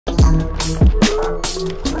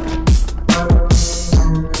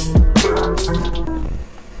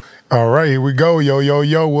All right, here we go.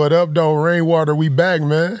 Yo, what up, though? Rainwater, we back,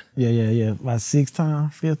 man. Yeah. About 6th time,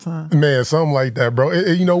 5th time? Man, something like that, bro.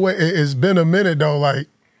 You know what? It's been a minute, though. Like,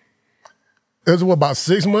 it was, what, about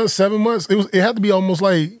 6 months, 7 months? It had to be almost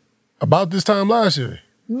like about this time last year.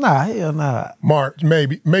 Nah, hell nah. March,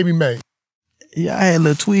 maybe May. Yeah, I had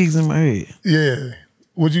little twigs in my head. Yeah.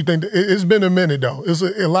 What you think? It's been a minute, though. It's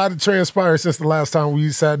a lot of transpired since the last time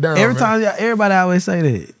we sat down, Everybody always say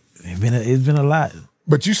that. It's been a lot.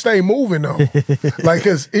 But you stay moving, though. Like,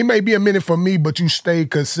 because it may be a minute for me, but you stay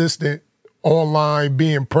consistent online,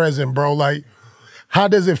 being present, bro. Like, how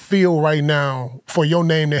does it feel right now for your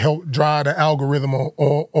name to help drive the algorithm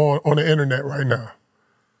on the internet right now?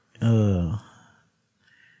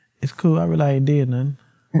 It's cool. I really ain't did nothing.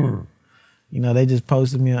 You know, they just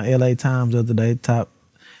posted me on LA Times the other day, top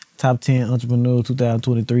 10 entrepreneur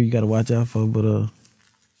 2023. You got to watch out for. But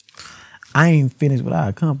I ain't finished what I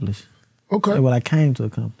accomplished. Okay. What I came to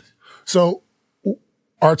accomplish. So,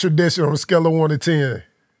 our tradition on a scale of 1 to 10,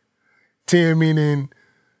 10 meaning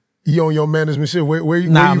you on your management shit. Where you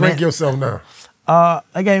rank yourself now?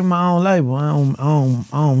 I gave my own label. I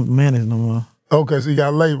don't manage no more. Okay, so you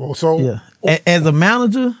got a label. So yeah, as a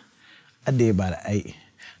manager, I did about an 8.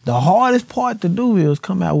 The hardest part to do is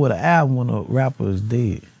come out with an album when a rapper is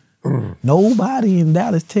dead. Nobody in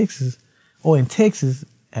Dallas, Texas, or in Texas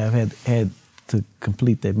have had to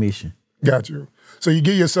complete that mission. Got you. So you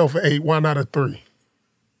give yourself an 8. Why not a 3?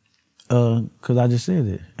 Cause I just said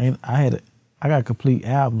it. I got complete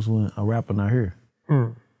albums when a rapper not here.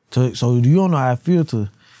 So you don't know how I feel to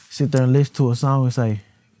sit there and listen to a song and say,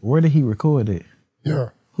 where did he record it? Yeah.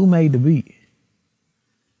 Who made the beat?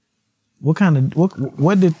 What kind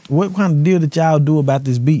of deal did y'all do about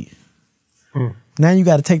this beat? Now you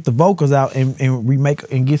got to take the vocals out and remake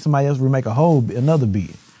and get somebody else to remake another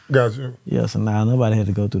beat. Got you. Yeah, so now nobody had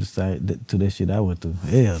to go through to that shit I went through.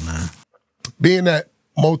 Hell nah. Being that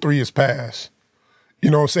Mo3 is past, you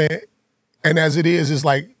know what I'm saying? And as it is, it's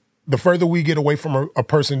like the further we get away from a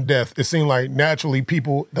person's death, it seems like naturally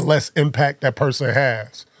the less impact that person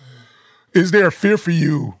has. Is there a fear for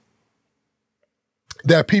you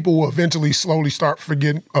that people will eventually slowly start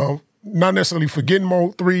forgetting, not necessarily forgetting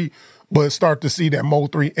Mo3, but start to see that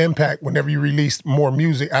Mo3 impact whenever you release more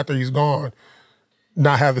music after he's gone,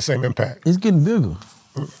 not have the same impact? It's getting bigger.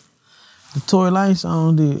 The Tory Lanez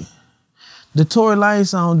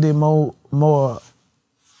song did more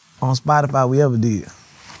on Spotify we ever did.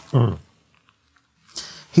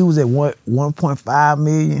 He was at 1.5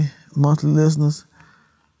 million monthly listeners.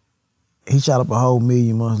 He shot up a whole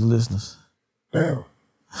million monthly listeners. Damn.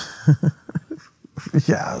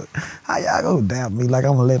 How y'all gonna doubt me like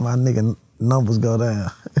I'm gonna let my nigga numbers go down?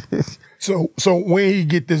 So when he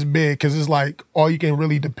get this big, because it's like all you can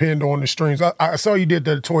really depend on the streams. I saw you did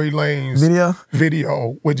the Tory Lanez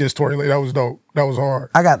video with just Tory Lanez. That was dope. That was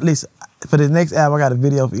hard. Listen, for the next album, I got a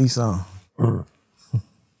video for each song.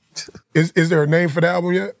 Is there a name for the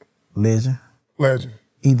album yet? Legend. Legend.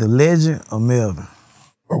 Either Legend or Melvin.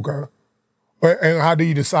 Okay. And how do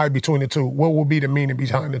you decide between the two? What will be the meaning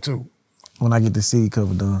behind the two? When I get the CD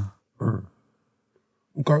cover done.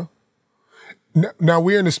 Okay. Now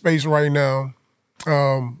we're in the space right now.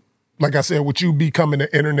 Like I said, with you becoming an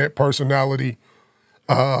internet personality,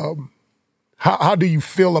 how do you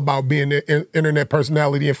feel about being an internet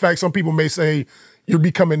personality? In fact, some people may say you're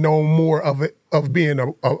becoming known more of being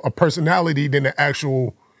a personality than an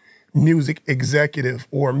actual music executive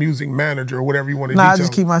or music manager or whatever you want to do. I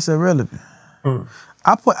just keep myself relevant.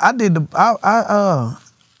 I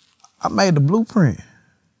made the blueprint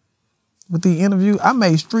with the interview. I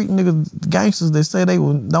made street niggas, gangsters that say they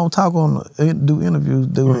don't talk do interviews,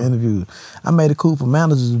 doing interviews. I made it cool for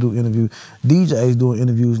managers to do interviews. DJs doing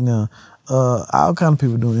interviews now. All kind of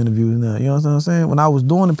people doing interviews now. You know what I'm saying? When I was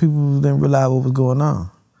doing it, people didn't realize what was going on.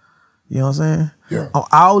 You know what I'm saying? Yeah. On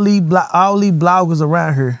all these bloggers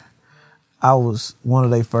around here, I was one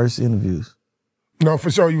of their first interviews. No,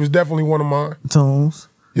 for sure. You was definitely one of mine. Tunes.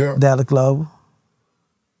 Yeah. Dallas Global.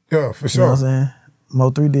 Yeah, for sure. You know what I'm saying?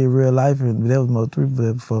 Mo3 did Real Life, and that was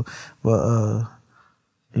Mo3 before. But,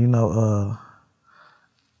 you know,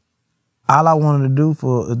 all I wanted to do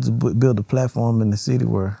is to build a platform in the city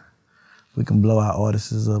where we can blow our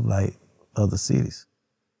artists up like other cities.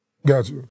 Got you.